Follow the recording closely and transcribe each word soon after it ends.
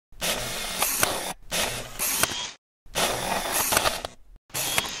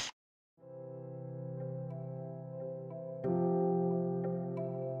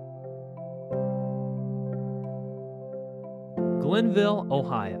Glenville,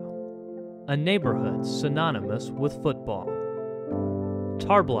 Ohio, a neighborhood synonymous with football,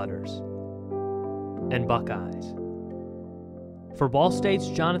 Tarblooders, and Buckeyes. For Ball State's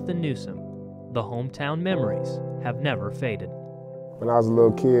Jonathon Newsome, the hometown memories have never faded. When I was a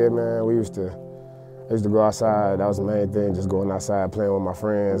little kid, man, I used to go outside. That was the main thing, just going outside, playing with my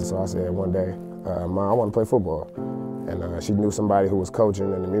friends. So I said one day, Mom, I want to play football. And she knew somebody who was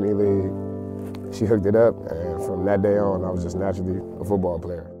coaching in the mini league. She hooked it up, and from that day on, I was just naturally a football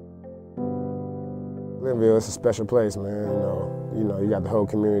player. Glenville, it's a special place, man. You know, you got the whole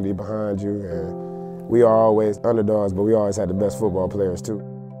community behind you, and we are always underdogs, but we always had the best football players too.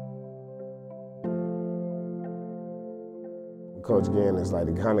 Coach Ginn is like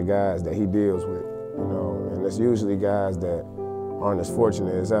the kind of guys that he deals with, you know, and it's usually guys that aren't as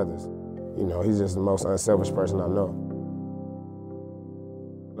fortunate as others. You know, he's just the most unselfish person I know.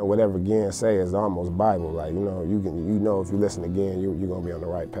 Whatever Ginn say is almost Bible. Like, you know, if you listen to Ginn, you're gonna be on the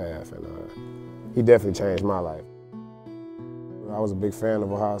right path. And he definitely changed my life. I was a big fan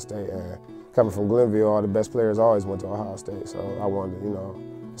of Ohio State, and coming from Glenville, all the best players always went to Ohio State. So I wanted to, you know,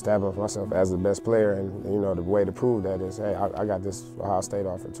 establish myself as the best player, and you know, the way to prove that is, hey, I got this Ohio State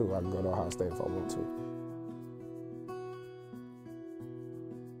offer too. I can go to Ohio State if I want to.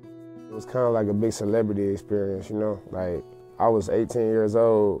 It was kind of like a big celebrity experience, you know, like. I was 18 years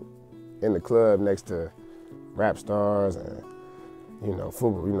old in the club next to rap stars and, you know,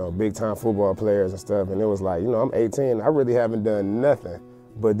 football, you know, big time football players and stuff. And it was like, you know, I'm 18, I really haven't done nothing.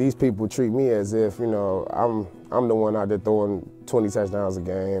 But these people treat me as if, you know, I'm the one out there throwing 20 touchdowns a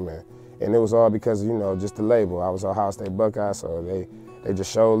game. And it was all because, you know, just the label. I was Ohio State Buckeye, so they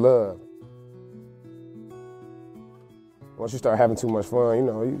just showed love. Once you start having too much fun, you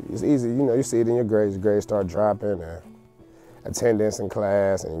know, it's easy, you know, you see it in your grades start dropping, and attendance in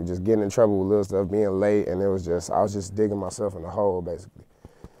class, and you just getting in trouble with little stuff, being late, and I was just digging myself in the hole, basically.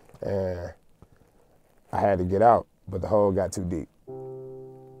 And I had to get out, but the hole got too deep.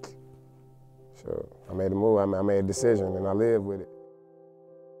 So I made a move, I made a decision, and I lived with it.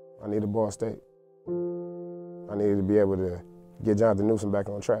 I needed Ball State. I needed to be able to get Jonathon Newsome back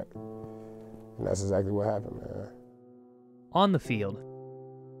on track. And that's exactly what happened, man. On the field,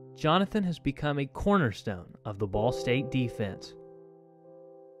 Jonathon has become a cornerstone of the Ball State defense.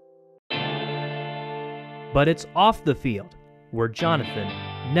 But it's off the field where Jonathon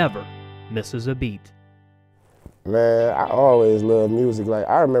never misses a beat. Man, I always loved music. Like,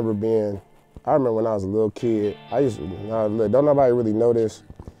 I remember when I was a little kid, don't nobody really know this,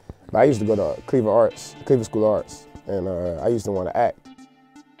 but I used to go to Cleveland School of Arts, and I used to want to act.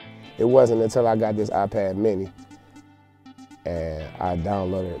 It wasn't until I got this iPad mini and I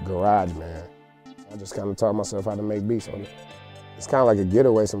downloaded GarageBand. I just kind of taught myself how to make beats on it. It's kind of like a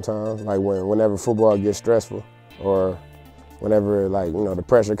getaway sometimes, like whenever football gets stressful, or whenever, like, you know, the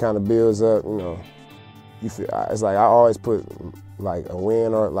pressure kind of builds up, you know, it's like I always put like a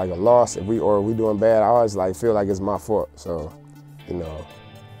win or like a loss, if we doing bad, I always like feel like it's my fault. So, you know,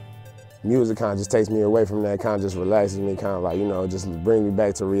 music kind of just takes me away from that, kind of just relaxes me, kind of like, you know, just bring me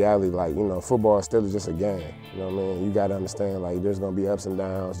back to reality. Like, you know, football is still just a game. You know what I mean? You got to understand, like, there's going to be ups and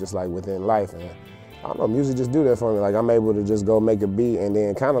downs, just like within life. And I don't know, music just do that for me. Like, I'm able to just go make a beat and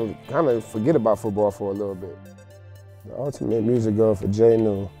then kind of forget about football for a little bit. The ultimate music goal for Jay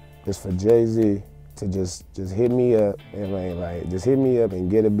New is for Jay-Z to just hit me up and like just hit me up and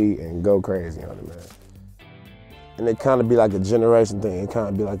get a beat and go crazy on it, man. And it kind of be like a generation thing. It kind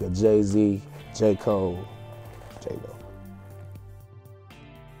of be like a Jay-Z, J. Cole, J. Lo.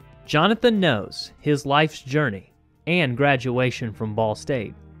 Jonathon knows his life's journey and graduation from Ball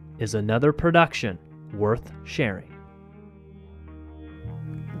State is another production worth sharing.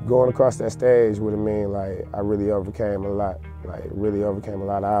 Going across that stage would have mean, like, I really overcame a lot. Like, really overcame a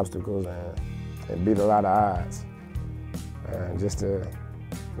lot of obstacles and beat a lot of odds. And just to,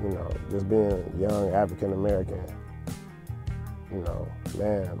 you know, just being young African American, you know,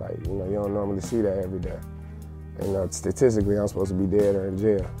 man, like, you know, you don't normally see that every day. And, you know, statistically, I'm supposed to be dead or in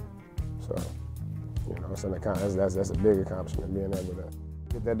jail. So, you know, so that's a big accomplishment, being able to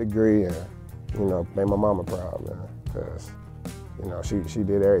get that degree and, you know, make my mama proud, man, because, you know, she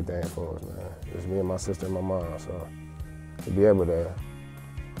did everything for us, man. It was me and my sister and my mom, so to be able to,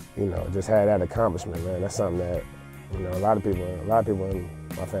 you know, just have that accomplishment, man, that's something that, you know, a lot of people in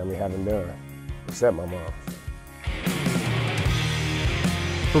my family haven't done, except my mom.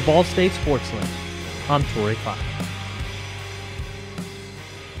 For Ball State Sportsland, I'm Torey.